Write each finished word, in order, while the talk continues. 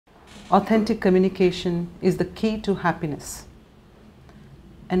authentic communication is the key to happiness.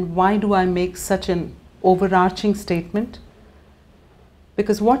 And why do I make such an overarching statement?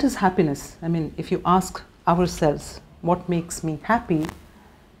 Because what is happiness? I mean, if you ask ourselves, what makes me happy?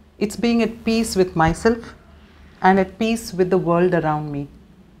 It's being at peace with myself and at peace with the world around me.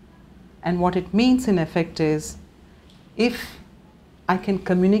 And what it means in effect is, if I can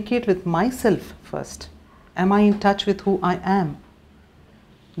communicate with myself first, am I in touch with who I am?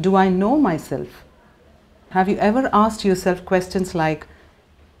 Do I know myself? Have you ever asked yourself questions like,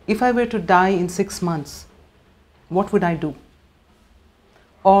 if I were to die in 6 months, what would I do?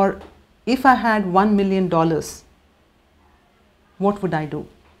 Or if I had $1 million, what would I do?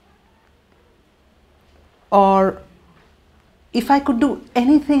 Or if I could do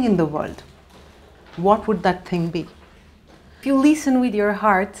anything in the world, what would that thing be? If you listen with your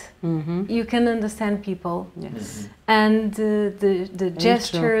heart, you can understand people. Yes. And the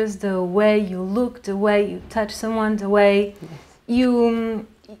gestures, the way you look, the way you touch someone, the way you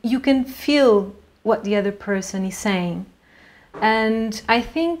can feel what the other person is saying. And I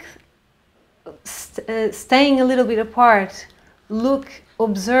think staying a little bit apart, look,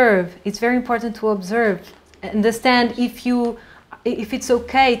 observe. It's very important to observe, understand if it's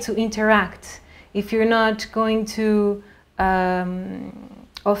okay to interact, if you're not going to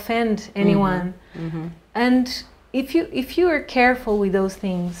offend anyone. And if you are careful with those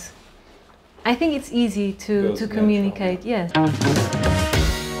things, I think it's easy to communicate. Natural. Yes.